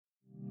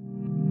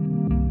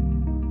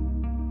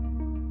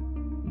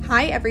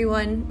Hi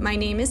everyone, my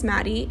name is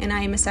Maddie and I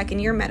am a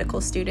second-year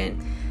medical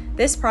student.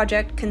 This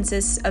project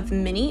consists of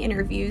mini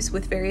interviews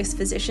with various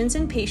physicians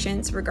and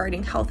patients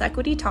regarding health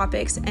equity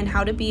topics and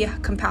how to be a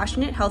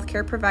compassionate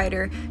healthcare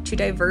provider to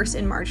diverse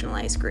and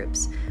marginalized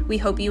groups. We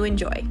hope you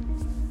enjoy.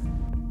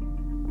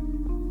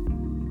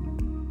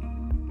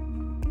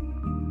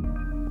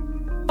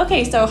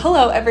 Okay, so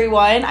hello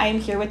everyone. I am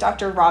here with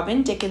Dr.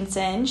 Robin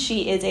Dickinson.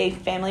 She is a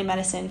family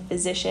medicine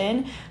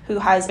physician who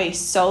has a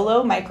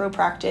solo micro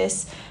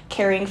practice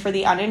caring for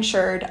the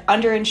uninsured,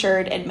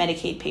 underinsured, and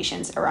Medicaid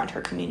patients around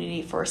her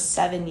community for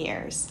 7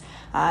 years.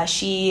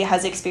 She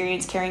has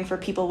experience caring for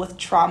people with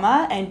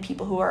trauma and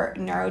people who are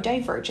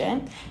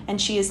neurodivergent, and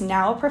she is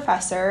now a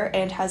professor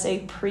and has a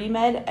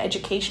pre-med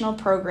educational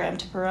program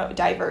to promote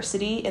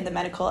diversity in the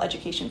medical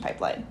education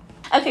pipeline.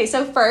 Okay,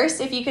 so first,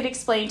 if you could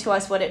explain to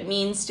us what it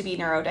means to be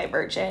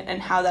neurodivergent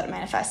and how that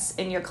manifests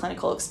in your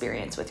clinical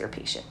experience with your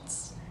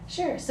patients.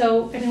 Sure.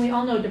 So, we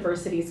all know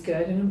diversity is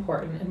good and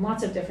important in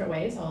lots of different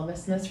ways. All of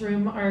us in this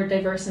room are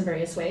diverse in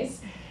various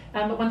ways.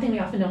 But one thing we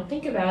often don't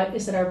think about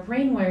is that our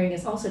brain wiring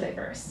is also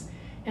diverse.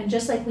 And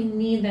just like we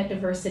need that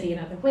diversity in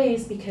other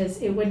ways,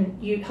 because it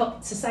wouldn't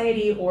help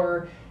society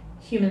or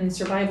human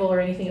survival or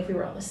anything if we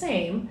were all the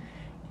same,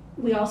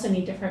 we also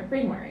need different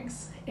brain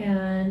wirings.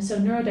 And so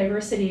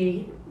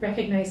neurodiversity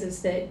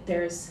recognizes that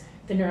there's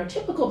the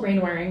neurotypical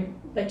brain wiring,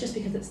 but just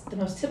because it's the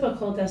most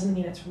typical doesn't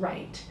mean it's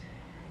right.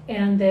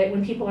 And that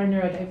when people are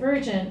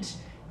neurodivergent,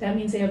 that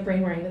means they have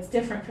brain wiring that's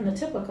different from the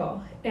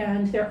typical.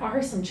 And there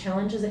are some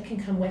challenges that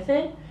can come with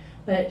it,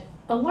 but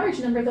a large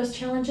number of those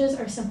challenges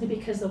are simply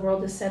because the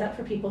world is set up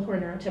for people who are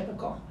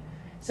neurotypical.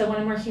 So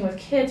when I'm working with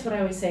kids, what I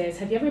always say is,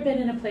 have you ever been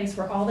in a place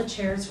where all the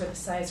chairs were the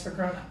size for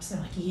grown-ups? And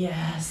they're like,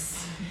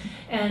 yes.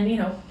 And,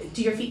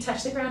 do your feet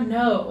touch the ground?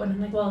 No. And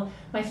I'm like, well,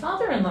 my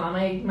father-in-law,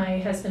 my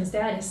husband's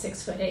dad, is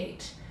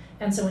 6'8".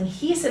 And so when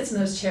he sits in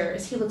those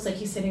chairs, he looks like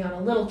he's sitting on a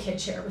little kid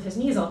chair with his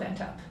knees all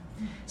bent up.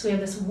 So we have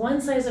this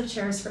one size of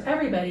chairs for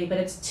everybody, but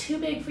it's too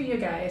big for you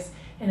guys,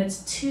 and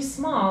it's too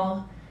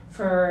small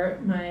for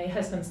my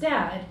husband's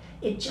dad.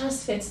 It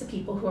just fits the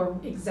people who are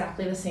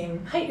exactly the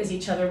same height as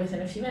each other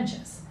within a few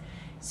inches.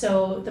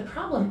 So the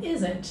problem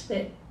isn't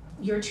that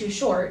you're too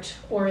short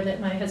or that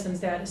my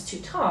husband's dad is too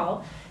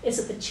tall, it's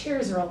that the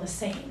chairs are all the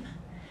same.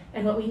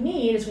 And what we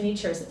need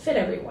chairs that fit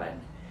everyone.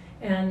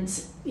 And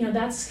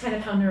that's kind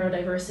of how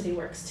neurodiversity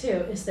works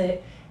too, is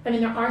that,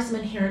 there are some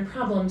inherent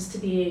problems to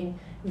being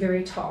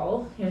very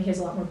tall. He has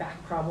a lot more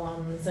back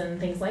problems and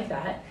things like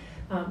that,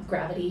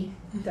 gravity,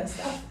 that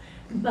stuff.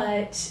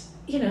 But,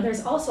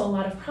 there's also a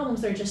lot of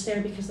problems that are just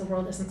there because the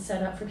world isn't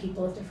set up for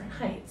people of different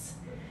heights.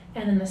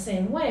 And in the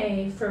same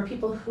way, for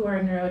people who are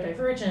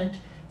neurodivergent,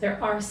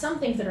 there are some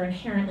things that are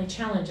inherently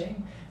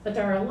challenging, but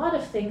there are a lot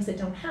of things that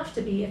don't have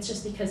to be. It's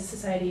just because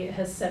society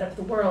has set up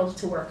the world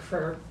to work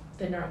for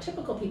the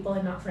neurotypical people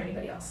and not for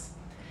anybody else.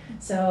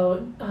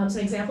 So some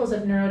examples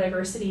of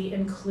neurodiversity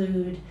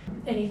include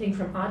anything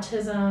from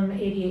autism,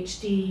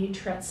 ADHD,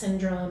 Tourette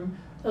syndrome,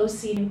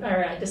 OCD,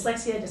 or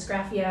dyslexia,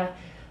 dysgraphia,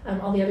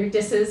 all the other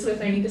disses with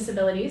learning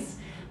disabilities,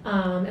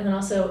 and then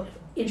also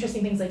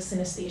interesting things like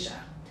synesthesia.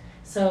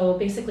 So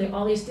basically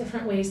all these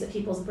different ways that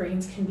people's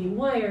brains can be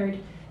wired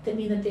that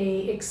mean that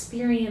they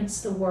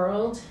experience the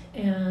world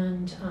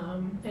and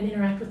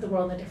interact with the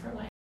world in a different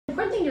way. The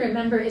important thing to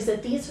remember is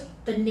that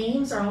the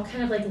names are all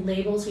kind of like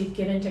labels we've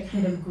given to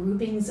kind of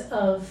groupings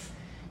of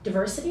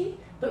diversity,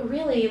 but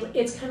really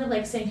it's kind of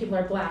like saying people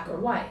are black or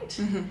white.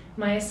 Mm-hmm.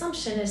 My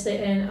assumption is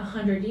that in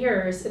 100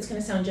 years, it's going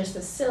to sound just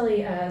as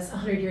silly as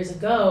 100 years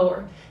ago,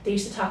 or they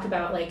used to talk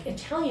about like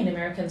Italian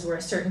Americans were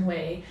a certain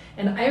way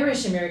and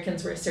Irish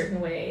Americans were a certain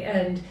way,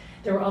 and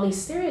there were all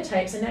these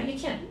stereotypes, and now you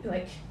can't,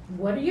 like,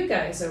 what are you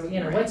guys, or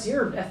right. What's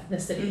your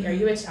ethnicity? Mm-hmm. Are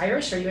you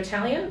Irish? Are you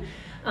Italian?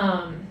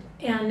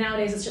 And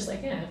nowadays it's just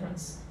like,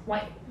 everyone's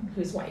white.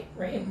 Who's white,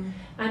 right? Mm-hmm.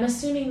 I'm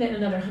assuming that in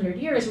another 100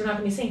 years, we're not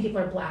going to be saying people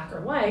are black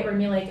or white, or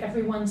like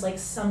everyone's like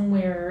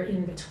somewhere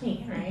in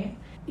between, right?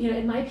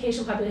 In my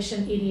patient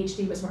population,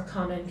 ADHD was more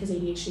common because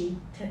ADHD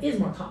is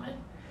more common.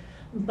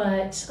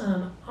 But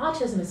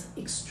autism is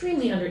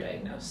extremely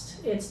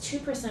underdiagnosed. It's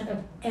 2%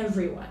 of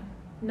everyone,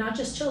 not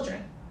just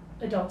children,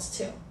 adults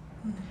too.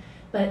 Mm-hmm.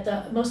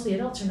 But most of the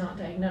adults are not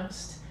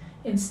diagnosed.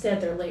 Instead,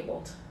 they're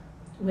labeled,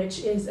 which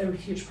is a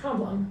huge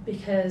problem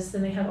because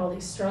then they have all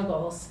these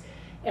struggles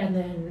and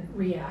then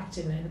react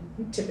in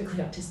a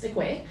typically autistic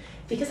way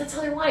because that's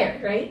how they're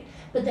wired, right?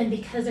 But then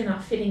because they're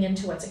not fitting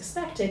into what's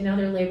expected, now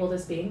they're labeled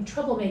as being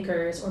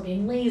troublemakers or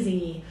being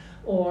lazy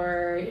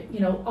or,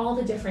 all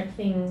the different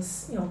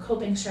things,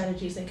 coping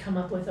strategies they come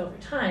up with over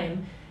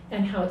time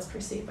and how it's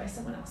perceived by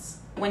someone else.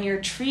 When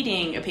you're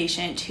treating a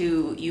patient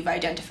who you've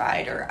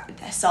identified or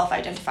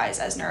self-identifies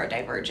as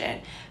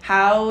neurodivergent,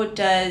 how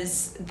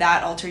does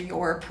that alter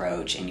your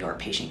approach and your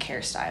patient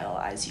care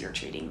style as you're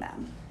treating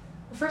them?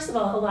 First of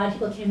all, a lot of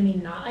people came to me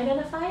not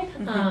identified.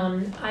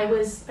 Mm-hmm. I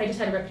just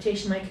had a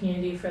reputation in my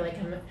community for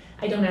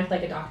I don't act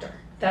like a doctor.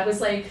 That was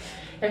like,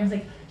 everyone's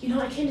like,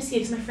 I came to see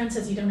you because my friend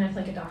says you don't act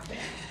like a doctor.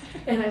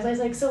 And I was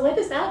like, so what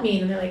does that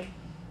mean? And they're like,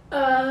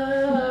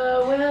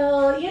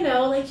 well,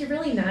 like you're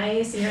really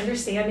nice and you're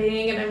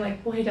understanding. And I'm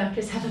like, boy,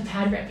 doctors have a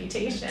bad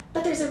reputation.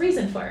 But there's a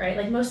reason for it, right?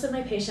 Like most of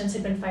my patients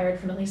had been fired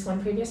from at least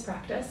one previous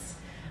practice.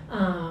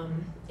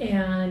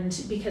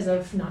 And because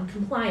of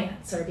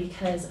non-compliance or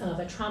because of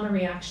a trauma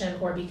reaction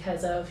or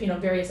because of,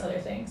 various other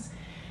things.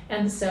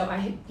 And so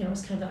I,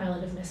 was kind of the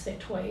island of misfit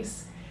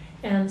toys.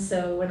 And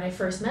so when I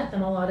first met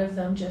them, a lot of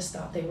them just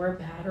thought they were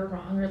bad or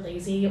wrong or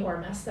lazy or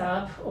messed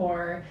up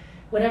or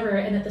whatever.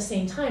 And at the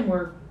same time,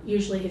 were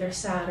usually either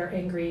sad or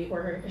angry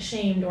or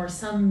ashamed or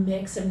some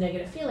mix of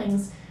negative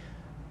feelings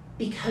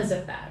because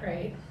of that,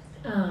 right?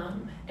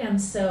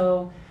 And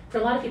so for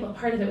a lot of people,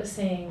 part of it was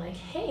saying like,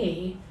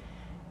 hey,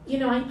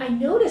 I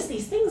notice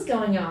these things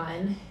going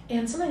on,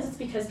 and sometimes it's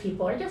because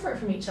people are different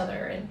from each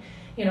other. And,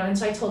 and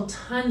so I told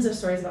tons of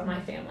stories about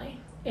my family.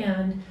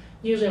 And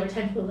usually over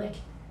time, people were like,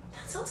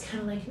 that sounds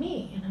kind of like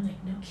me. And I'm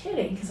like, no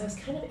kidding, because I was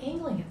kind of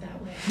angling it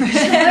that way.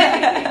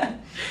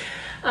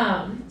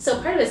 So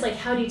part of it's like,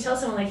 how do you tell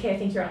someone like, hey, I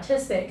think you're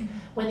autistic,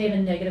 when they have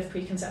a negative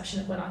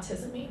preconception of what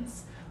autism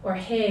means? Or,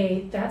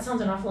 hey, that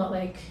sounds an awful lot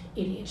like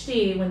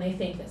ADHD, when they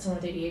think that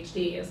someone with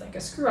ADHD is like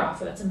a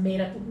screw-off, or that's a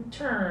made-up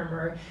term,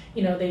 or,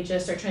 they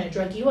just are trying to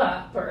drug you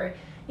up, or,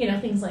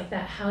 things like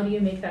that. How do you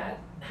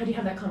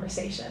have that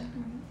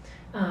conversation?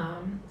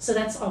 Mm-hmm. So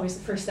that's always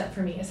the first step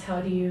for me, is how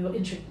do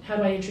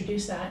I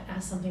introduce that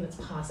as something that's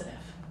positive?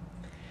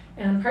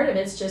 And part of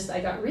it's just,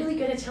 I got really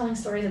good at telling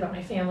stories about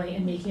my family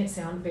and making it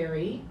sound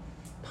very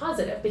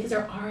positive, because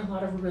there are a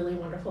lot of really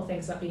wonderful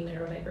things about being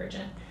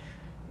neurodivergent.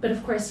 But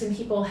of course, when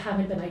people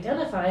haven't been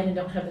identified and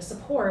don't have the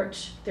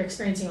support, they're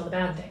experiencing all the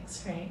bad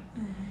things, right?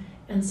 Mm-hmm.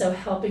 And so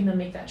helping them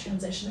make that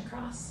transition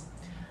across.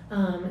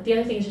 The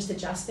other thing is just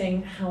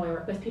adjusting how I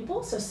work with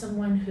people. So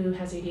someone who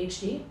has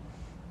ADHD,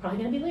 probably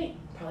going to be late,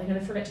 probably going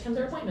to forget to come to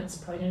their appointments,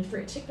 probably going to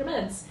forget to take their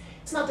meds.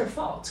 It's not their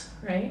fault,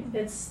 right?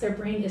 It's their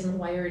brain isn't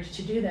wired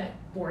to do that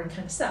boring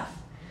kind of stuff.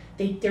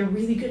 They're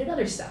really good at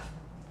other stuff.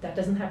 That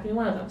doesn't happen to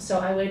one of them. So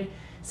I would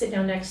sit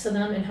down next to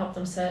them and help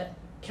them set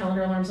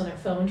calendar alarms on their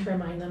phone to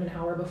remind them an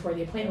hour before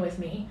the appointment with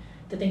me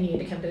that they needed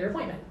to come to their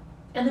appointment.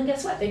 And then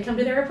guess what? They'd come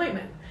to their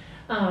appointment.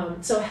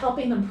 So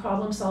helping them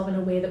problem solve in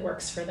a way that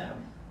works for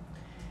them.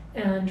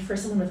 And for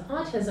someone with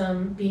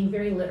autism, being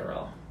very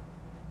literal,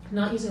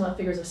 not using a lot of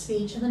figures of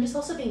speech, and then just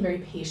also being very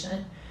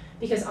patient,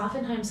 because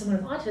oftentimes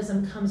someone with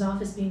autism comes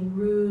off as being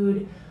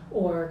rude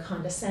or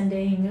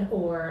condescending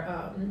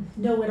or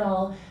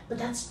know-it-all, but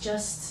that's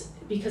just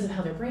because of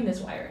how their brain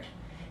is wired.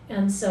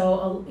 And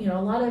so,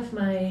 a lot of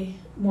my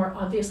more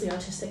obviously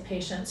autistic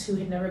patients who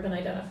had never been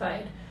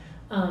identified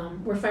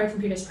were fired from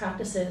previous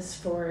practices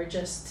for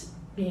just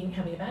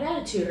having a bad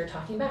attitude or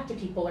talking back to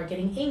people or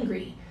getting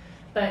angry.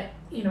 But,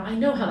 I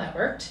know how that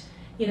worked.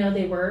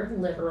 They were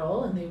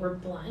literal and they were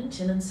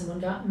blunt, and then someone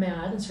got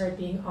mad and started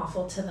being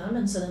awful to them,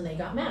 and so then they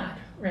got mad,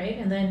 right?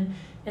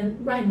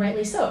 And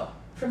rightly so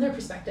from their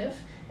perspective,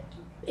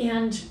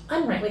 and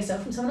unrightly so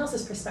from someone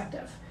else's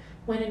perspective.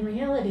 When in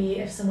reality,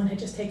 if someone had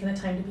just taken the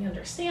time to be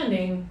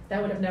understanding,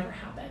 that would have never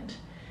happened.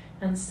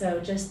 And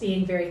so just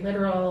being very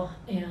literal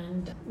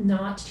and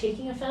not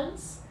taking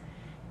offense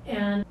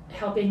and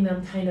helping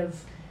them kind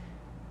of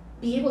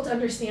be able to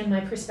understand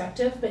my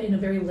perspective, but in a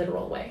very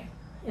literal way,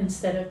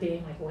 instead of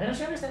being like, why don't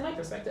you understand my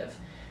perspective?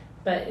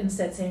 But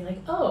instead saying like,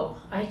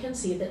 oh, I can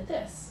see that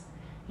this,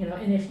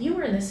 and if you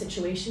were in this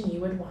situation,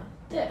 you would want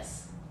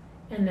this.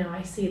 And now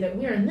I see that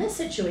we're in this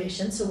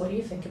situation, so what do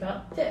you think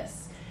about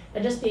this?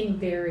 And just being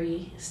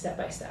very step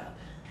by step.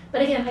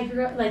 But again, I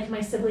grew up, like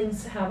my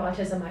siblings have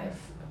autism. I have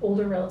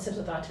older relatives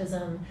with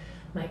autism.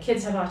 My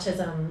kids have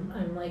autism.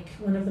 I'm like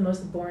one of the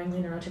most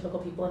boringly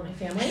neurotypical people in my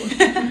family.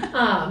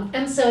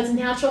 And so it's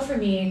natural for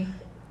me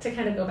to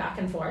kind of go back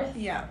and forth.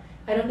 Yeah.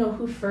 I don't know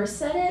who first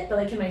said it, but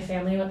like in my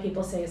family, what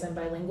people say is I'm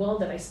bilingual,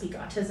 that I speak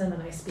autism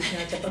and I speak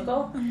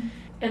neurotypical.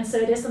 And so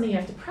it is something you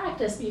have to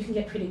practice, but you can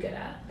get pretty good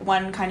at.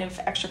 One kind of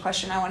extra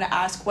question I want to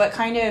ask, what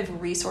kind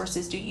of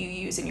resources do you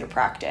use in your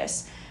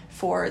practice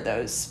for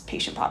those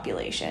patient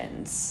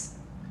populations?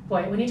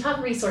 Boy, when you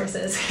talk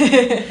resources,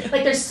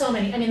 like there's so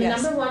many. I mean,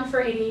 Yes. The number one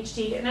for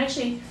ADHD, and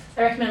actually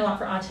I recommend a lot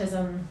for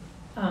autism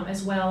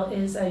as well,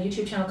 is a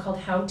YouTube channel called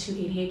How to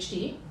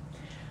ADHD.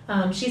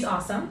 She's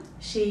awesome.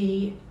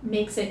 She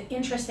makes it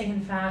interesting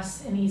and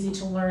fast and easy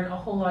to learn a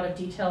whole lot of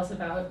details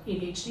about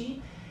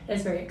ADHD.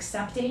 Is very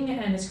accepting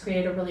and has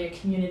created a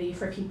community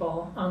for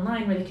people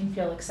online where they can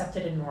feel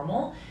accepted and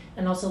normal,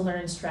 and also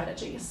learn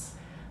strategies.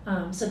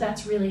 So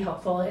that's really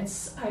helpful.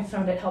 I've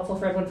found it helpful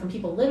for everyone, from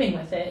people living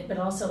with it, but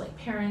also like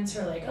parents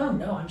who are like, oh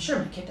no, I'm sure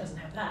my kid doesn't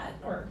have that,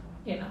 or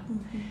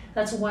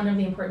That's one of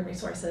the important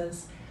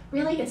resources.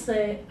 Really, it's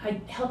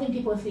helping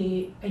people with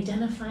the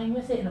identifying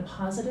with it in a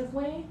positive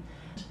way.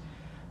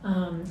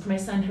 For my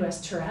son who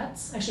has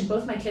Tourette's, actually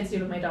both my kids do,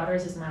 but my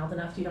daughter's is mild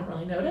enough you don't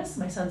really notice.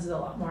 My son's is a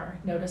lot more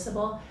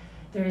noticeable.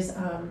 There's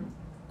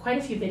quite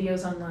a few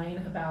videos online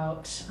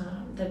about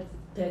that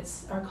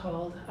are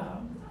called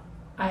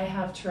I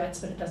Have Tourette's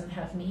but it doesn't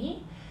have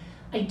me.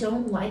 I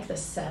don't like the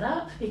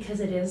setup because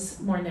it is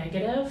more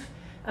negative,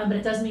 but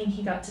it does mean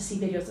he got to see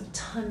videos of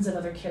tons of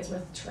other kids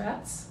with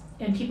Tourette's,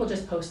 and people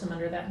just post them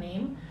under that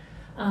name.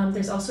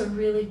 There's also a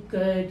really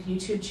good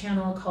YouTube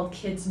channel called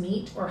Kids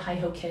Meet, or Hi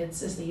Ho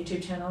Kids is the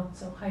YouTube channel.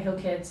 So Hi Ho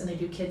Kids, and they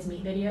do Kids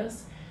Meet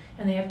videos.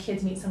 And they have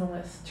kids meet someone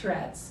with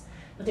Tourette's.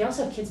 But they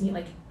also have kids meet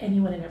like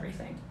anyone and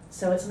everything.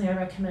 So it's something I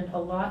recommend a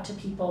lot to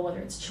people, whether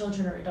it's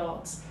children or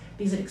adults,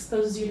 because it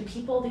exposes you to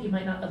people that you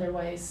might not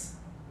otherwise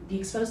be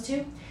exposed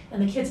to.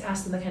 And the kids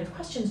ask them the kind of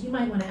questions you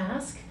might want to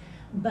ask,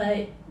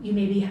 but you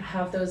maybe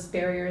have those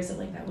barriers of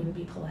like, that wouldn't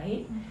be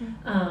polite.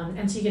 Mm-hmm.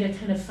 And so you get to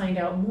kind of find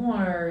out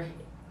more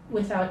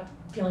without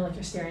feeling like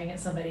you're staring at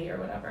somebody or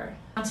whatever.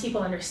 Once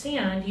people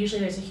understand,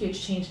 usually there's a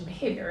huge change in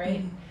behavior,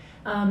 right?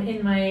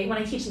 Mm-hmm. When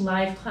I teach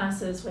live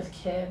classes with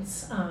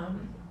kids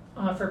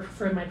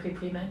for my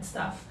pre-med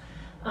stuff,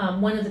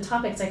 one of the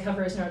topics I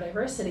cover is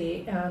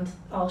neurodiversity, and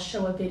I'll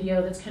show a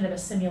video that's kind of a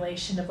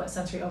simulation of what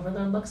sensory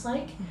overload looks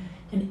like. Mm-hmm.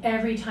 And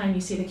every time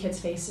you see the kid's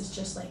face is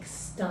just like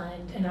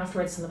stunned, and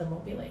afterwards some of them will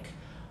be like,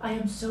 I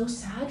am so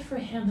sad for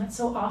him. That's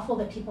so awful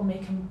that people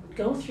make him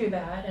go through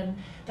that, and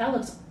that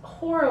looks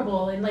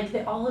horrible. And like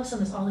all of a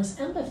sudden there's all this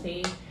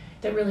empathy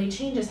that really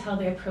changes how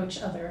they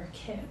approach other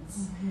kids.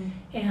 Mm-hmm.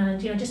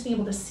 And just being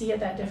able to see it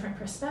that different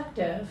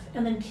perspective.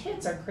 And then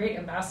kids are great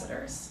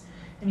ambassadors.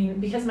 I mean,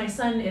 because my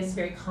son is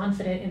very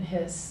confident in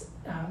his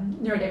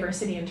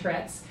neurodiversity and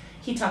Tourette's,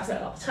 he talks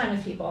about it all the time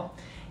with people.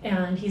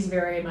 And he's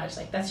very much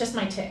like, that's just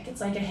my tic.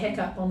 It's like a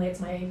hiccup, only it's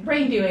my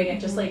brain doing it.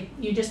 Just like,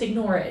 you just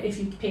ignore it. If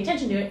you pay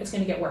attention to it, it's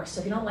going to get worse. So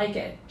if you don't like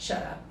it,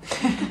 shut up.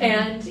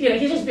 And,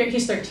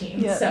 he's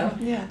 13. Yeah. So,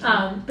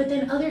 yeah. But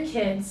then other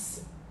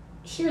kids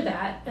hear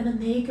that, and then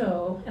they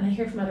go, and I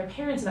hear from other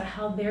parents about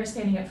how they're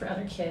standing up for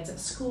other kids at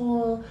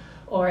school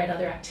or at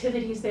other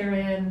activities they're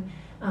in,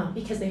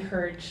 because they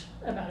heard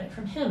about it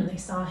from him and they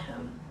saw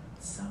him.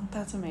 So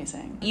that's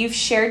amazing. You've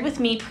shared with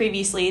me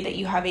previously that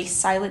you have a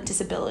silent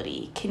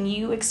disability. Can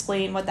you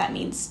explain what that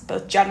means,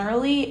 both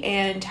generally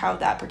and how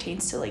that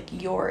pertains to like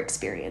your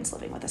experience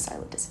living with a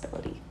silent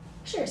disability?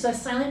 Sure. So a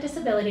silent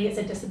disability is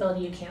a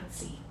disability you can't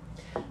see.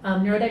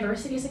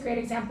 Neurodiversity is a great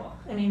example.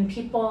 I mean,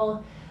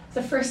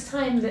 the first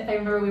time that I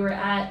remember we were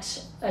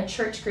at a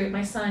church group,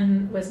 my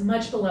son was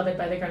much beloved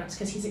by the grown-ups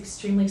because he's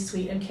extremely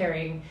sweet and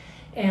caring.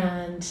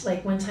 And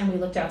like one time we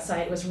looked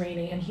outside, it was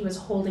raining, and he was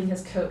holding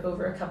his coat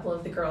over a couple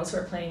of the girls who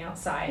were playing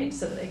outside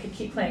so that they could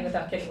keep playing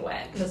without getting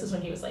wet. And this is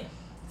when he was like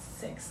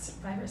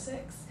 5 or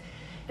 6.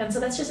 And so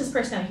that's just his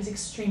personality. He's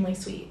extremely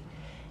sweet.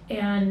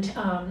 And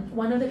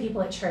one of the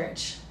people at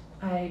church,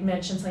 I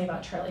mentioned something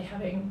about Charlie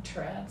having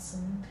Tourette's,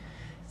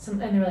 and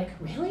they were like,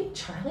 really,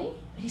 Charlie?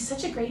 He's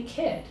such a great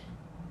kid.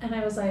 And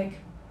I was like,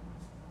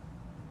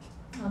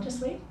 I'll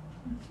just wait.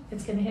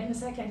 It's going to hit in a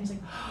second. He's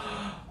like,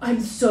 oh, I'm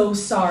so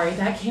sorry.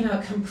 That came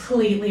out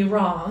completely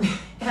wrong.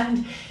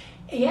 And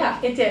yeah,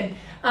 it did.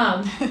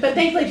 But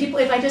thankfully, people,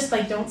 if I just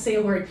like don't say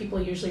a word,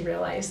 people usually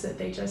realize that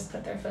they just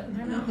put their foot in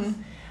their mouth.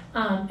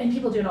 And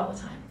people do it all the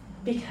time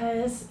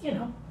because,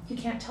 you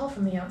can't tell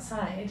from the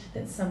outside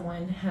that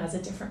someone has a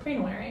different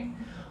brain wiring,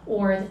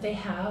 or that they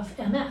have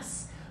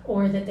MS,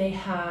 or that they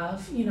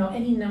have,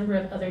 any number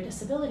of other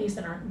disabilities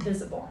that aren't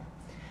visible.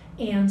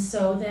 And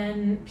so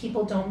then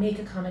people don't make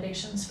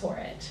accommodations for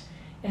it.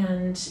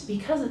 And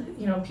because,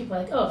 people are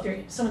like, oh,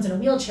 if someone's in a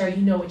wheelchair,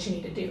 you know what you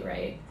need to do,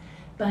 right?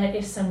 But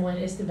if someone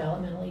is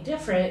developmentally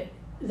different,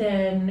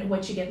 then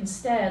what you get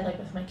instead, like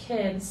with my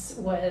kids,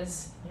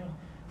 was,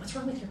 what's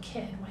wrong with your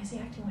kid? Why is he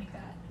acting like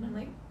that? And I'm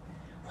like,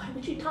 why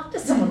would you talk to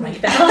someone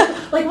like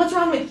that? Like, what's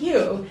wrong with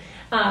you?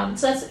 So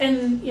that's,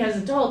 and as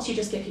adults, you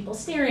just get people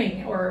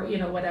staring or,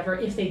 whatever,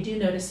 if they do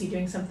notice you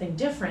doing something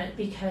different,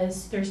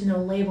 because there's no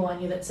label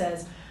on you that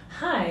says,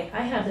 hi,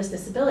 I have this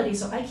disability,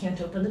 so I can't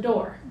open the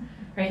door,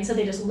 right? And so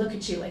they just look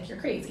at you like you're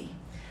crazy.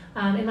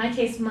 In my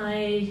case,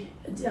 my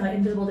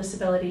invisible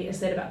disability is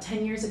that about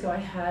 10 years ago, I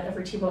had a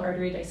vertebral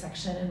artery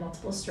dissection and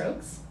multiple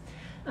strokes.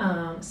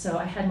 So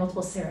I had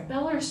multiple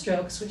cerebellar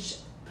strokes, which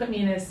put me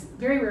in a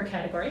very rare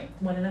category,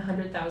 1 in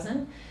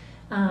 100,000.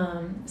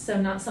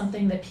 So not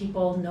something that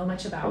people know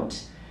much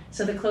about.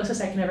 So the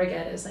closest I can ever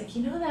get is like,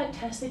 that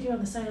test they do on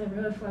the side of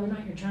the road for whether or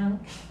not you're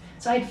drunk?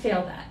 So I'd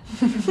failed that,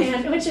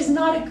 which is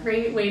not a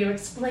great way to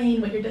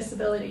explain what your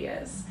disability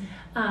is.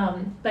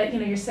 But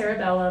your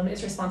cerebellum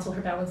is responsible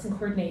for balance and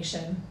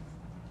coordination,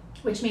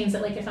 which means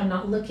that like if I'm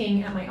not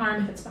looking at my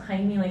arm, if it's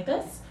behind me like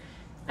this,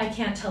 I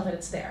can't tell that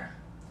it's there.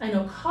 I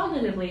know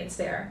cognitively it's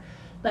there,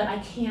 but I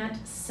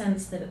can't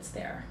sense that it's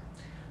there.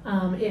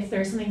 If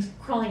there's something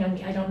crawling on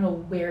me, I don't know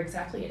where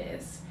exactly it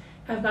is.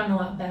 I've gotten a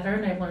lot better,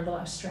 and I've learned a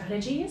lot of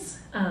strategies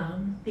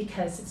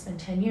because it's been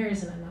 10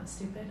 years and I'm not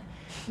stupid.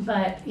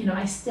 But,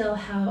 I still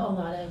have a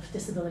lot of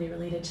disability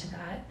related to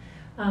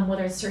that.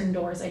 Whether it's certain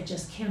doors I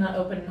just cannot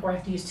open, or I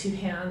have to use 2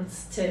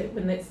 hands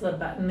when it's the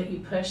button that you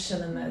push,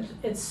 and then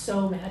it's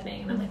so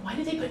maddening. And I'm like, why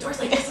do they put doors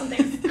like this on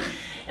things?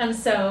 And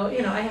so,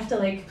 I have to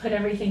like put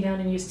everything down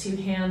and use 2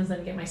 hands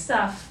and get my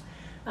stuff.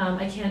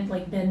 I can't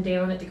like bend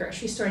down at the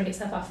grocery store and get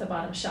stuff off the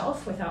bottom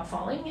shelf without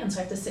falling, and so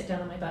I have to sit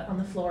down on my butt on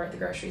the floor at the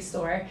grocery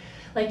store.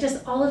 Like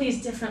just all of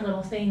these different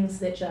little things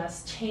that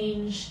just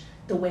change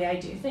the way I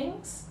do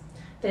things,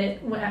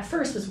 that at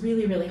first was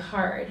really, really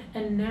hard,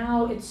 and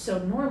now it's so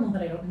normal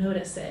that I don't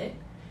notice it.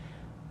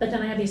 But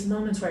then I have these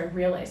moments where I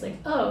realize, like,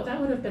 oh, that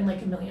would have been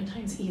like a million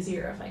times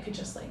easier if I could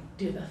just like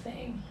do the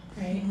thing,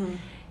 right? Mm-hmm.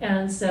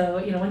 And so,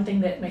 you know, one thing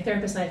that my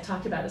therapist and I have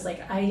talked about is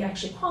like, I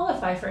actually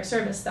qualify for a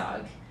service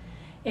dog.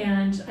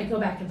 And I go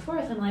back and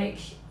forth, I'm like,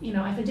 you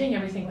know, I've been doing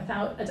everything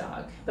without a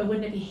dog, but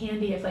wouldn't it be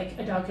handy if like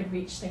a dog could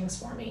reach things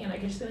for me and I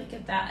could just be like,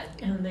 get that,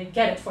 and they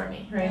get it for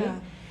me, right? Yeah.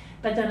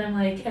 But then I'm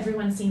like,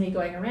 everyone's seen me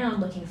going around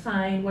looking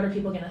fine. What are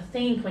people going to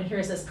think when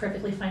here's this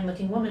perfectly fine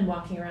looking woman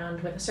walking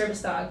around with a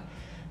service dog,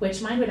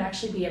 which mine would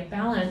actually be a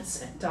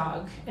balance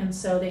dog. And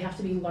so they have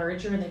to be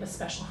larger and they have a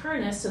special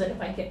harness so that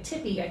if I get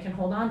tippy, I can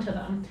hold on to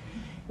them,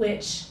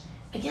 which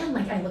again,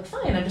 like I look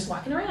fine, I'm just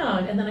walking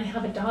around, and then I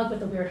have a dog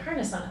with a weird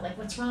harness on it, like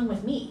what's wrong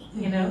with me,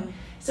 you know? Mm-hmm.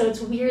 So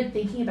it's weird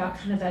thinking about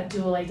kind of that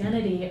dual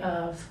identity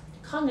of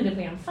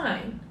cognitively I'm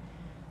fine,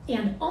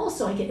 and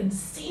also I get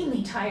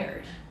insanely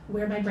tired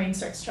where my brain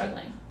starts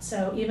struggling.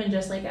 So even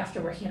just like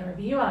after working in a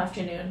review all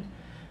afternoon,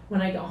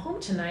 when I go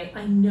home tonight,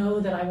 I know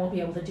that I won't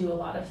be able to do a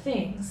lot of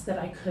things that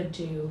I could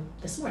do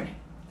this morning.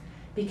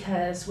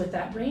 Because with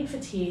that brain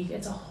fatigue,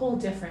 it's a whole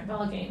different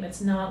ballgame.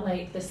 It's not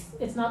like this,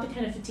 it's not the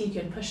kind of fatigue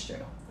you can push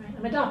through, right?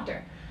 I'm a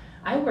doctor.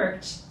 I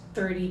worked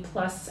 30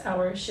 plus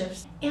hour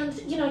shifts and,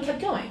 you know, I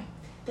kept going.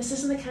 This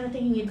isn't the kind of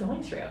thing you need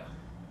going through.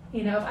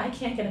 You know, if I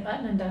can't get a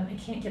button undone, I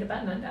can't get a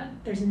button undone.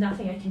 There's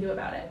nothing I can do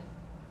about it,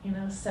 you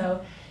know?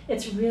 So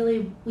it's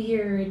really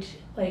weird,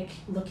 like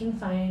looking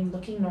fine,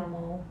 looking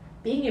normal,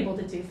 being able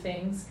to do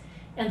things,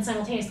 and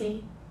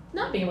simultaneously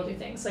not being able to do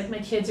things. Like my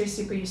kids are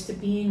super used to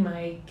being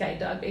my guide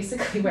dog,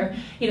 basically, where,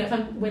 you know,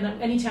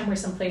 anytime we're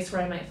someplace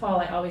where I might fall,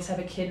 I always have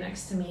a kid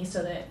next to me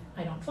so that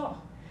I don't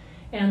fall.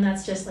 And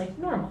that's just like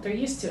normal. They're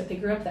used to it. They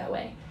grew up that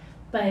way.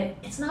 But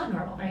it's not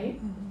normal, right?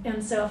 Mm-hmm.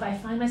 And so if I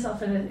find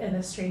myself in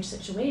a strange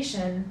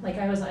situation, like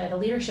I was at a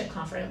leadership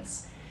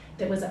conference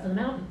that was up in the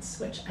mountains,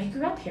 which I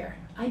grew up here.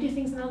 I do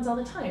things in the mountains all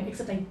the time,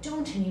 except I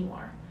don't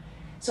anymore.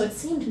 So it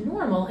seemed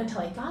normal until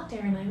I got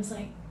there and I was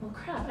like, well,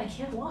 crap, I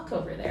can't walk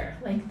over there.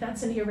 Like,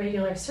 that's an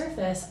irregular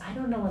surface. I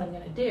don't know what I'm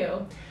going to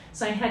do.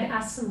 So I had to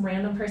ask some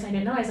random person I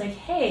didn't know. I was like,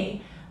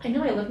 hey, I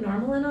know I look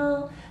normal and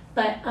all,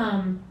 but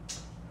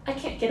I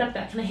can't get up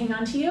that. Can I hang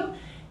on to you?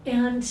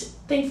 And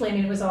thankfully, I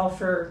mean, it was all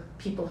for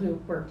people who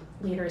were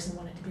leaders and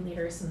wanted to be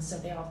leaders, and so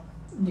they all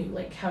knew,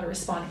 like, how to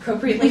respond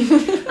appropriately.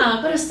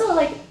 But it was still,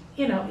 like,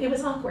 you know, it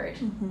was awkward.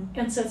 Mm-hmm.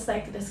 And so it's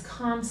like this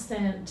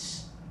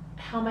constant,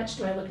 how much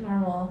do I look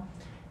normal?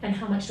 And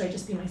how much do I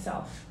just be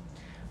myself?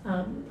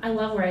 I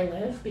love where I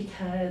live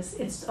because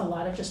it's a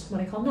lot of just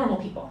what I call normal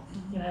people.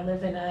 You know, I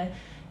live in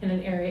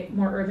an area,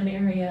 more urban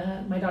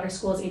area. My daughter's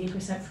school is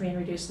 80% free and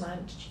reduced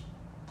lunch.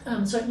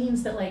 So it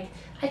means that like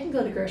I can go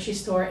to the grocery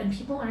store and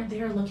people aren't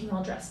there looking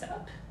all dressed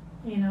up.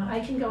 You know, I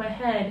can go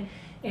ahead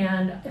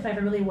and if I have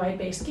a really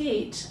wide-based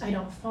gait, I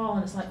don't fall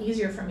and it's a lot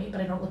easier for me, but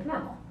I don't look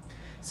normal.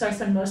 So I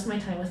spend most of my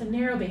time with a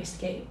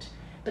narrow-based gait,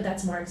 but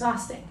that's more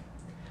exhausting.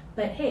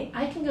 But hey,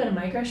 I can go to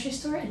my grocery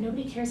store and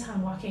nobody cares how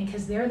I'm walking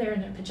because they're there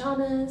in their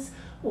pajamas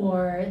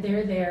or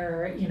they're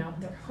there, you know,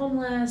 they're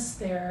homeless,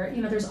 they're,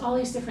 you know, there's all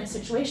these different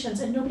situations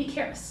and nobody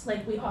cares.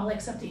 Like we all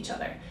accept each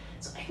other.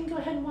 So I can go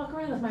ahead and walk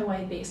around with my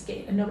wide-based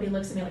gait and nobody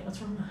looks at me like,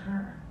 what's wrong with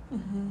her?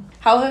 Mm-hmm.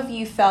 How have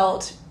you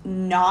felt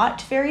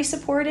not very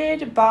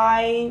supported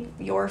by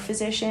your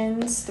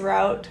physicians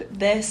throughout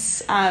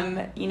this,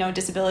 you know,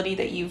 disability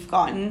that you've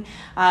gotten?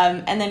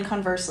 And then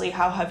conversely,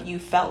 how have you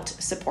felt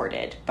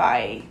supported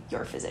by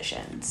your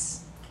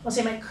physicians? Well,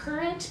 say my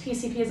current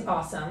PCP is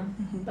awesome,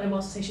 mm-hmm. but I will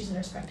also say she's a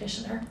nurse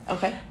practitioner.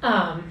 Okay.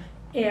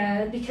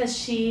 And because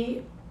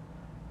she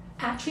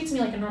treats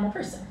me like a normal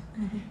person,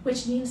 mm-hmm.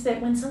 which means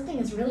that when something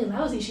is really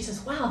lousy, she says,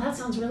 wow, that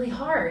sounds really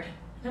hard.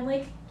 I'm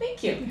like,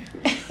 thank you.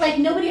 Like,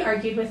 nobody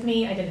argued with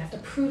me. I didn't have to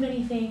prove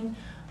anything.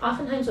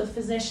 Oftentimes with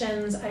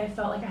physicians, I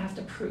felt like I have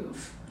to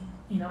prove.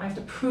 You know, I have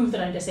to prove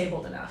that I'm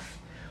disabled enough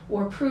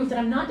or prove that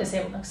I'm not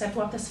disabled enough because I have to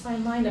walk this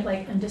fine line of,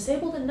 like, I'm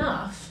disabled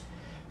enough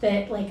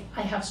that, like,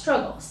 I have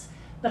struggles.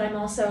 But I'm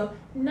also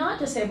not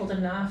disabled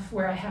enough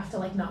where I have to,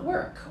 like, not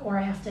work or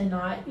I have to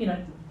not, you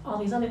know, all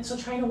these other... So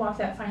trying to walk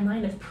that fine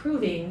line of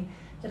proving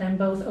that I'm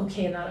both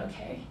okay and not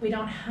okay. We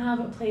don't have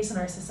a place in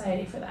our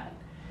society for that.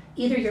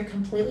 Either you're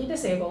completely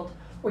disabled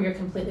or you're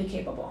completely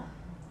capable.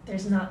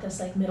 There's not this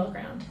like middle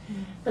ground.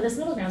 Mm-hmm. But this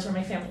middle ground is where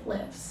my family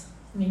lives.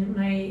 I mean,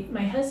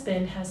 my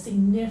husband has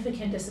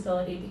significant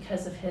disability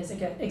because of his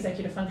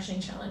executive functioning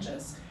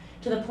challenges,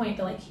 to the point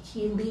that like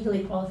he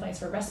legally qualifies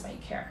for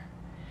respite care.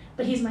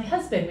 But he's my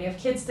husband. We have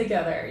kids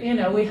together. You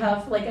know, we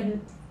have like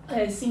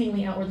a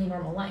seemingly outwardly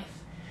normal life.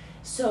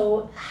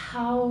 So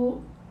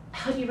how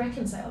do you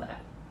reconcile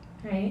that?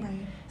 Right?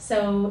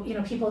 So, you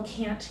know, people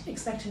can't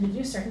expect him to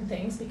do certain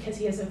things because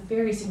he has a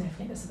very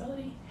significant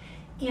disability.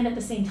 And at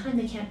the same time,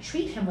 they can't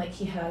treat him like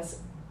he has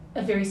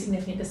a very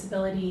significant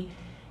disability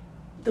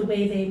the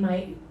way they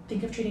might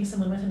think of treating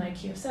someone with an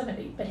IQ of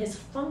 70. But his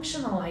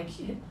functional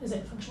IQ, is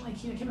it functional IQ?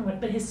 I can't remember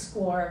what, but his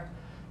score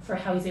for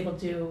how he's able to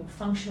do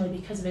functionally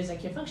because of his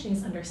executive functioning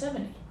is under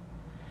 70,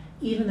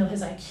 even though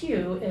his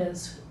IQ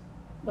is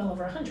well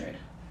over 100.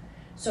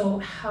 So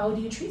how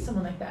do you treat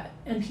someone like that?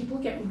 And people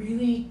get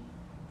really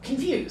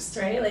confused,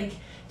 right? Like,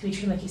 do we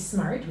treat him like he's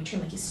smart? Do we treat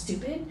him like he's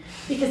stupid?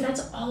 Because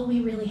that's all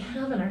we really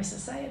have in our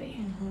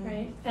society,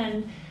 right?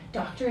 And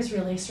doctors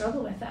really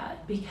struggle with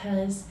that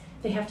because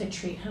they have to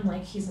treat him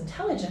like he's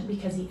intelligent,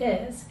 because he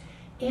is,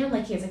 and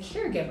like he has a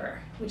caregiver,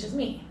 which is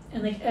me.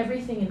 And like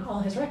everything in all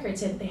his records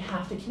say that they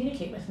have to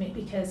communicate with me,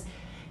 because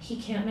he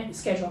can't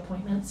schedule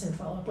appointments and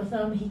follow up with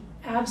them. He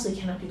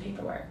absolutely cannot do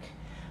paperwork.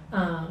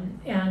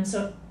 And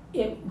so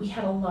we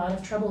had a lot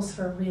of troubles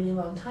for a really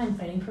long time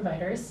finding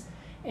providers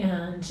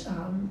and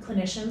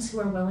clinicians who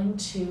are willing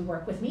to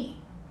work with me,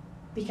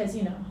 because,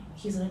 you know,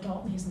 he's an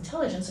adult and he's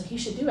intelligent, so he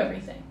should do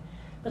everything.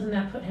 But then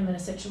that put him in a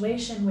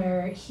situation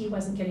where he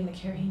wasn't getting the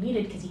care he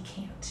needed because he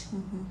can't.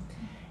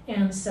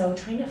 And so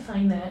trying to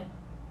find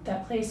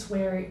that place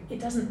where it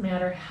doesn't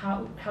matter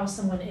how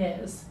someone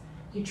is,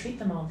 you treat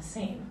them all the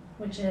same,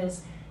 which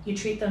is you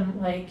treat them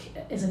like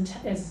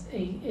as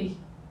a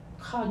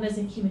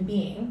cognizant human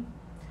being,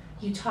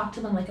 you talk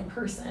to them like a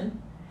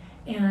person,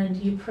 and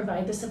you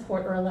provide the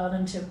support or allow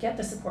them to get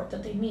the support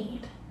that they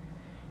need.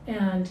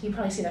 And you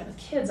probably see that with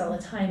kids all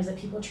the time, is that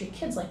people treat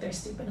kids like they're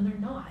stupid, and they're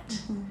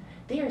not.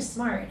 They are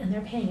smart and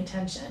they're paying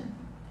attention,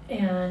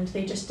 and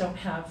they just don't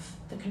have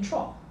the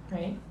control,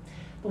 right?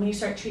 But when you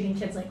start treating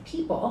kids like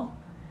people,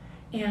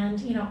 and,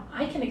 you know,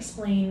 I can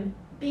explain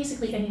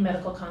basically any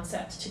medical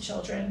concept to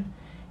children,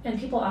 and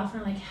people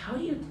often are like, how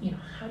do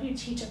you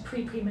teach a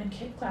pre-med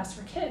kid class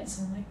for kids?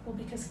 And I'm like, well,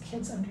 because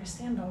kids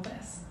understand all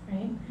this,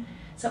 right?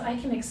 So I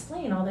can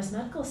explain all this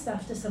medical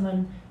stuff to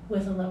someone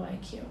with a low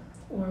IQ,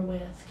 or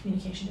with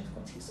communication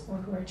difficulties, or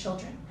who are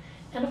children.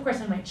 And of course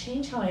I might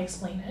change how I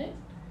explain it,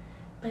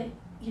 but,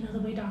 you know, the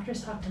way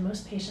doctors talk to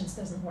most patients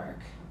doesn't work.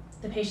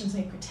 The patients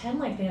may pretend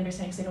like they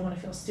understand because they don't want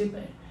to feel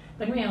stupid,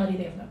 but in reality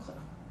they have no clue.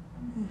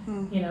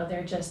 You know,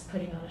 they're just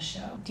putting on a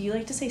show. Do you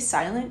like to say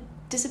silent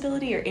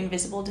disability or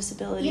invisible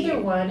disability?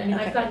 Either one. I mean,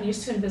 I've gotten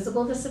used to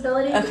invisible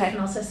disability, but you can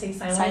also say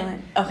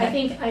silent. Okay. I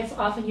think I've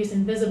often used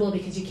invisible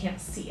because you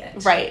can't see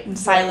it. Right, and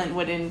silent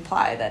would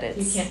imply that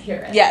it's... You can't hear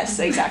it. Yes,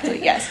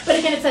 exactly, yes. But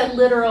again, it's that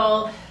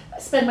literal,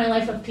 spend my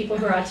life with people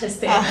who are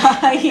autistic.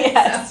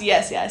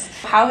 Yes.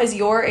 How has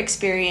your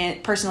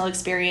personal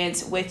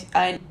experience with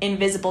an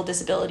invisible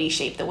disability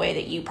shaped the way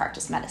that you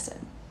practice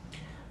medicine?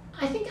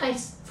 I think,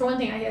 for one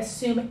thing, I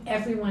assume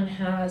everyone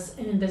has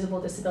an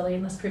invisible disability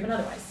unless proven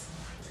otherwise.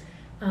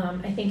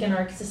 I think in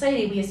our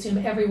society, we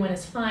assume everyone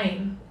is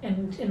fine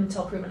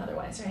until proven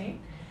otherwise, right?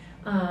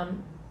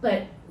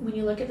 But when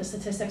you look at the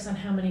statistics on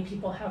how many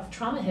people have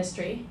trauma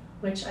history,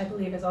 which I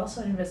believe is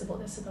also an invisible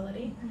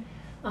disability,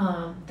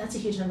 that's a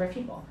huge number of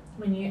people.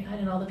 When you add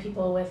in all the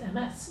people with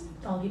MS,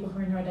 all the people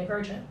who are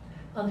neurodivergent,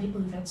 all the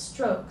people who've had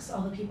strokes,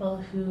 all the people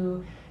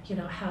who, you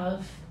know,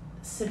 have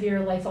severe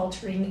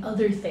life-altering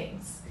other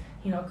things,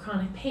 you know,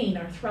 chronic pain,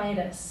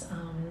 arthritis,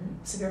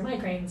 severe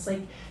migraines,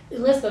 like the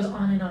list goes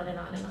on and on and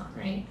on and on,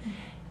 right?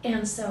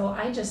 And so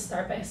I just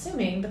start by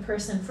assuming the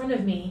person in front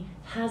of me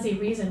has a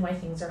reason why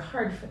things are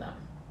hard for them.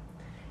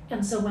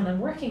 And so when I'm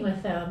working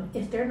with them,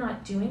 if they're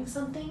not doing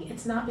something,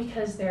 it's not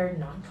because they're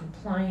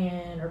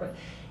non-compliant or what,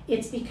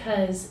 it's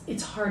because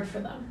it's hard for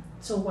them.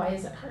 So why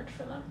is it hard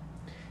for them?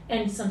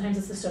 And sometimes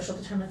it's the social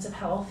determinants of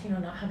health, you know,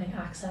 not having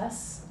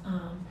access.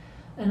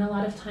 And a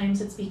lot of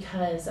times it's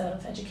because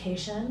of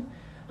education.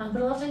 But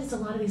a lot of times it's a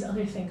lot of these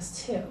other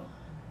things too,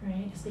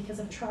 right? It's because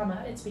of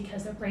trauma. It's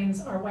because their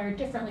brains are wired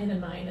differently than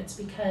mine. It's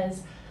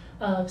because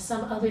of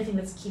some other thing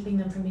that's keeping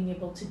them from being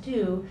able to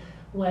do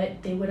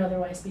what they would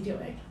otherwise be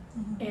doing.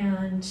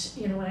 And,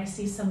 you know, when I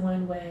see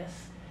someone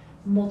with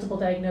multiple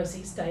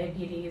diagnoses,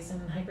 diabetes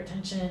and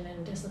hypertension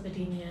and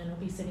dyslipidemia and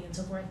obesity and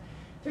so forth,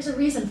 there's a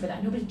reason for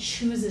that. Nobody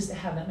chooses to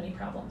have that many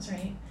problems,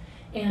 right?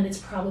 And it's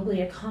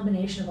probably a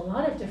combination of a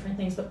lot of different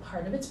things, but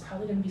part of it's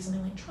probably going to be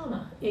something like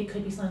trauma. It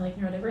could be something like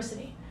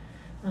neurodiversity.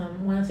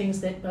 One of the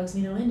things that bugs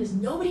me no end is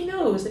nobody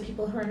knows that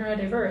people who are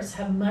neurodiverse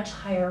have much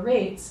higher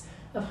rates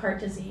of heart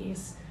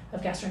disease,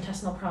 of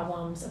gastrointestinal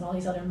problems, and all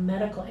these other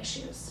medical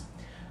issues.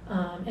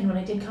 And when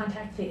I did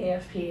contact the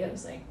AFP, I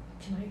was like,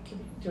 can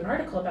I do an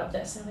article about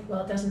this? And I'm like,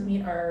 well, it doesn't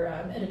meet our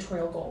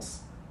editorial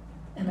goals.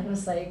 And I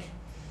was like,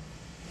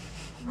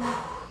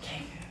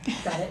 okay,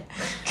 got it.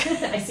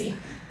 I see.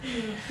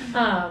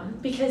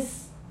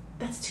 Because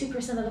that's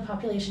 2% of the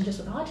population just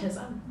with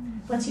autism.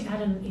 Once you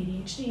add in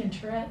ADHD and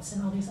Tourette's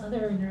and all these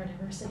other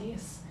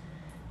neurodiversities,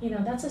 you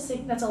know, that's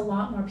a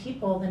lot more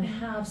people than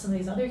have some of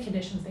these other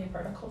conditions they have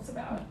articles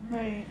about.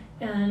 Right.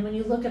 And when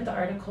you look at the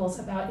articles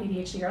about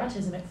ADHD or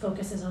autism, it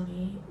focuses on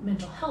the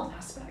mental health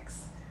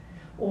aspects,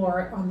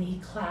 or on the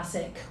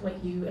classic,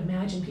 what you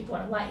imagine people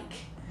are like.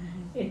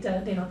 They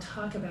don't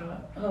talk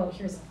about, oh,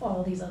 here's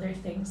all these other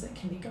things that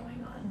can be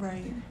going on.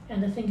 Right.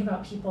 And to think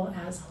about people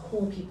as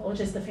whole people, which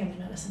is the family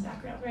medicine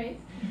background,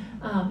 right?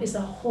 Is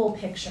the whole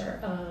picture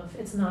of,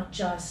 it's not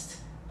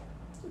just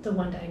the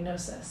one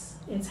diagnosis,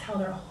 it's how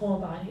their whole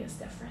body is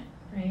different,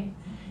 right?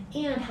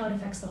 And how it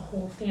affects the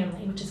whole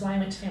family, which is why I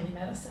went to family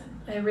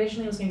medicine. I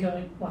originally was going to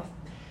go, well,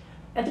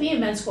 at the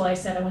beginning of med school, I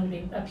said I wanted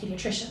to be a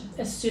pediatrician.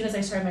 As soon as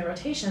I started my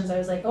rotations, I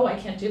was like, oh, I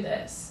can't do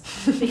this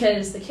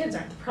because the kids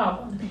aren't the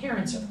problem, the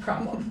parents are the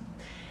problem.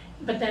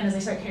 But then as I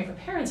started caring for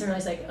parents, I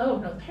realized like, oh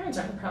no, the parents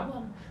aren't the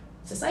problem.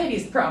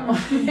 Society's the problem.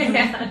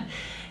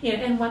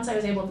 And once I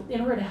was able to,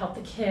 in order to help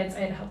the kids, I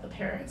had to help the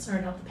parents. In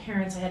order to help the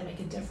parents, I had to make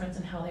a difference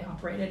in how they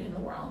operated in the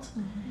world.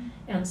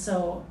 And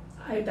so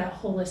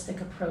that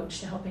holistic approach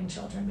to helping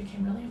children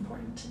became really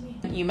important to me.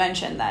 You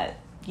mentioned that,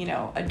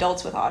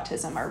 adults with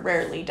autism are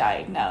rarely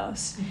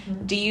diagnosed.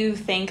 Do you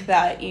think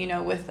that,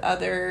 with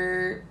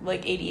other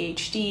like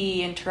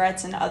ADHD and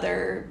Tourette's and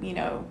other,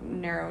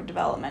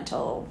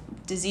 neurodevelopmental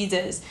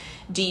diseases,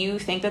 do you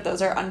think that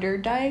those are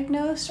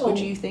underdiagnosed? Would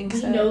you think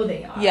so? We know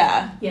they are.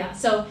 Yeah.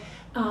 So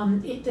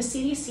the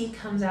CDC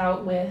comes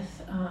out with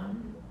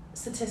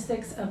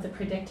statistics of the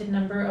predicted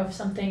number of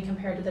something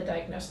compared to the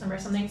diagnosed number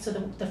of something. So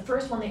the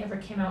first one they ever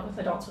came out with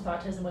adults with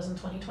autism was in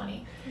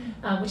 2020,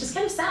 which is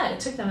kind of sad. It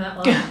took them that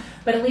long,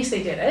 but at least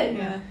they did it.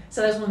 Yeah.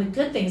 So that was one of the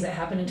good things that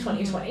happened in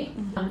 2020.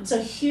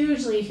 So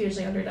hugely,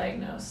 hugely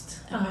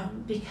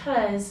underdiagnosed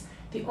because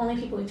the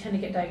only people who tend to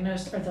get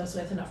diagnosed are those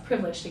with enough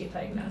privilege to get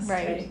diagnosed,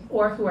 right?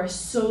 Or who are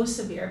so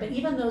severe. But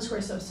even those who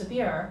are so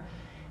severe,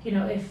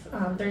 if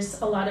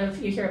there's a lot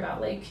of, you hear about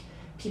like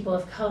people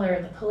of color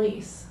in the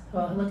police.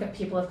 Well, look at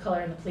people of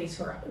color in the police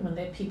when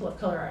the people of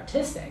color are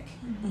autistic.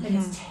 And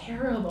it's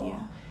terrible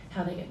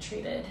how they get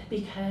treated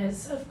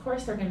because, of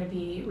course, they're going to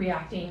be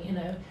reacting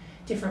in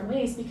different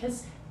ways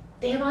because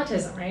they have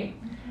autism, right?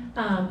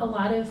 A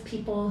lot of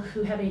people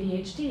who have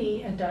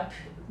ADHD end up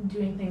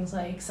doing things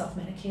like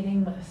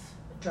self-medicating with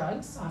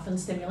drugs, often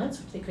stimulants,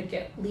 which they could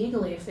get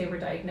legally if they were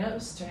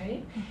diagnosed,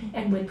 right?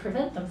 And would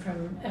prevent them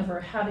from ever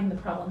having the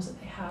problems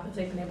that they have if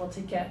they've been able to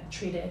get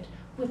treated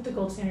with the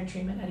gold standard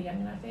treatment at a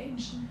young enough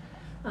age.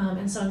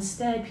 And so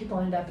instead, people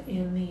end up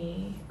in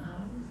the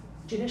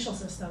judicial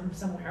system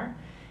somewhere.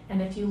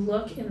 And if you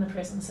look in the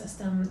prison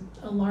system,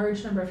 a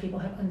large number of people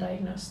have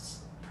undiagnosed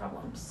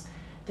problems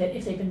that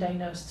if they'd been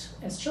diagnosed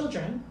as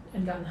children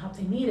and gotten the help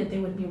they needed, they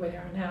wouldn't be where they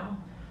are now.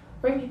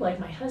 Or even people like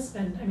my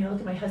husband. I look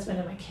at my husband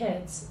and my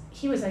kids.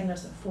 He was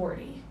diagnosed at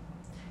 40.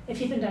 If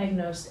he'd been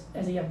diagnosed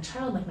as a young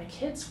child like my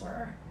kids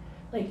were,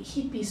 like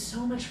he'd be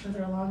so much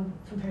further along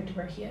compared to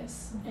where he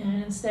is.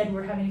 And instead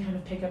we're having to kind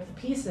of pick up the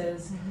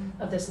pieces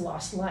of this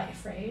lost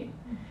life, right?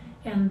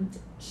 And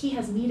he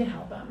has me to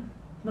help him.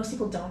 Most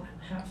people don't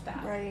have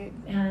that. Right.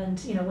 And,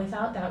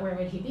 without that, where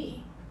would he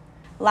be?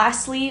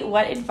 Lastly,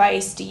 what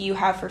advice do you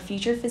have for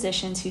future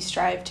physicians who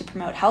strive to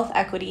promote health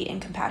equity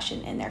and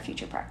compassion in their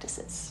future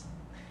practices?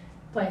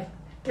 Boy,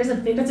 that's a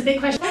big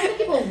question. How many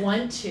people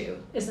want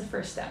to is the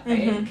first step,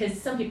 right? Because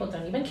some people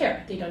don't even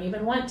care. They don't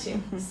even want to.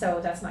 So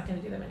that's not going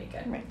to do them any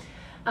good.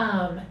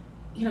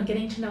 Right.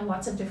 Getting to know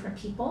lots of different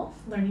people,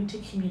 learning to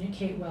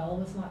communicate well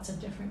with lots of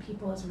different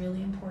people is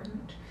really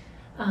important.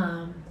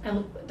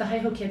 The Hi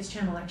Ho Kids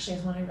channel actually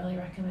is one I really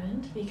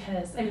recommend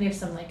because, they have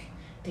some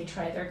they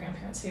try their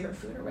grandparents' favorite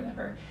food or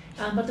whatever.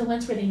 But the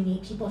ones where they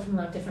meet people from a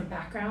lot of different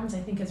backgrounds, I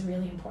think is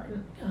really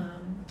important.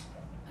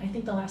 I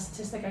think the last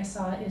statistic I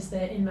saw is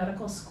that in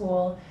medical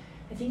school,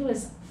 I think it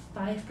was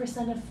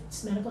 5%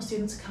 of medical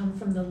students come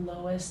from the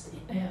lowest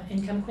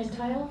income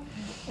quintile,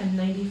 and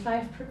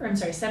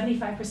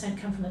 75%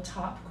 come from the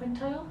top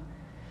quintile.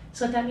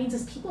 So what that means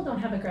is people don't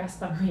have a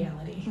grasp on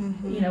reality.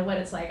 What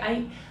it's like.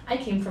 I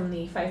came from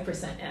the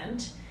 5%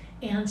 end,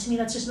 and to me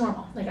that's just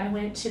normal. I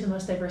went to the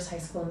most diverse high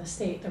school in the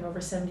state. There were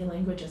over 70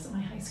 languages at my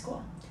high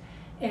school.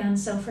 And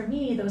so for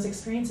me, those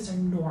experiences are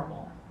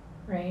normal,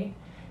 right?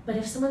 But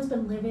if someone's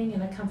been living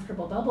in a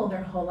comfortable bubble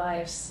their whole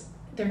lives,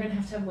 they're going to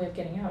have a way of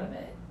getting out of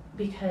it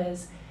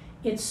because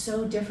it's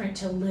so different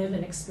to live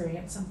and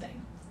experience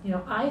something.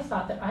 I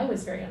thought that I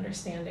was very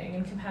understanding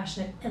and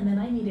compassionate, and then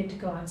I needed to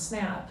go on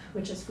SNAP,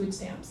 which is food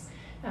stamps,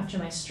 after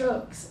my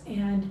strokes.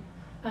 And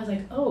I was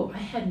like, oh, I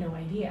had no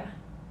idea.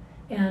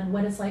 And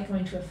what it's like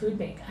going to a food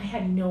bank, I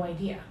had no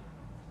idea.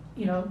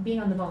 Being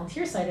on the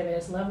volunteer side of it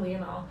is lovely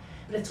and all,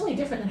 but it's totally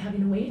different than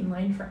having to wait in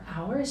line for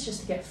hours just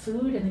to get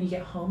food, and then you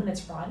get home and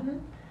it's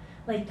rotten.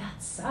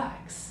 That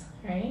sucks,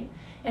 right?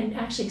 And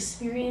actually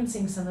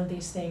experiencing some of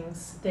these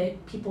things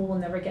that people will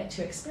never get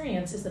to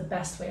experience is the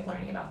best way of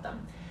learning about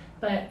them.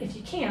 But if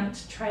you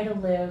can't, try to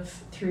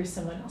live through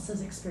someone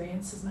else's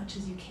experience as much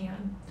as you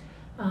can.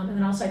 And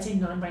then also I'd say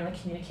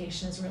nonviolent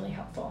communication is really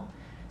helpful.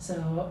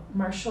 So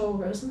Marshall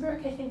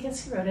Rosenberg, I think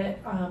is who wrote it.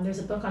 There's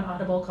a book on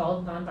Audible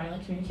called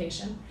Nonviolent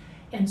Communication,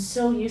 and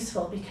so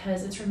useful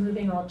because it's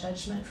removing all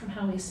judgment from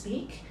how we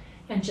speak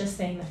and just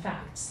saying the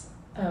facts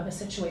of a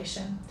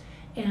situation.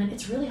 And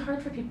it's really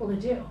hard for people to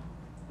do.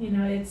 We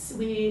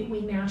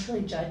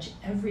naturally judge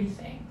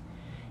everything.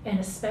 And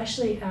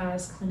especially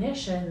as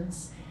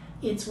clinicians,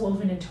 it's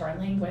woven into our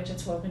language,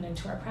 it's woven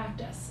into our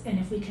practice. And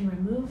if we can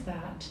remove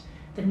that,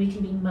 then we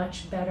can be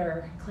much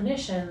better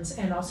clinicians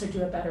and also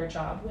do a better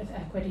job with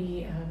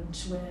equity and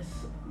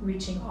with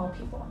reaching all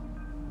people.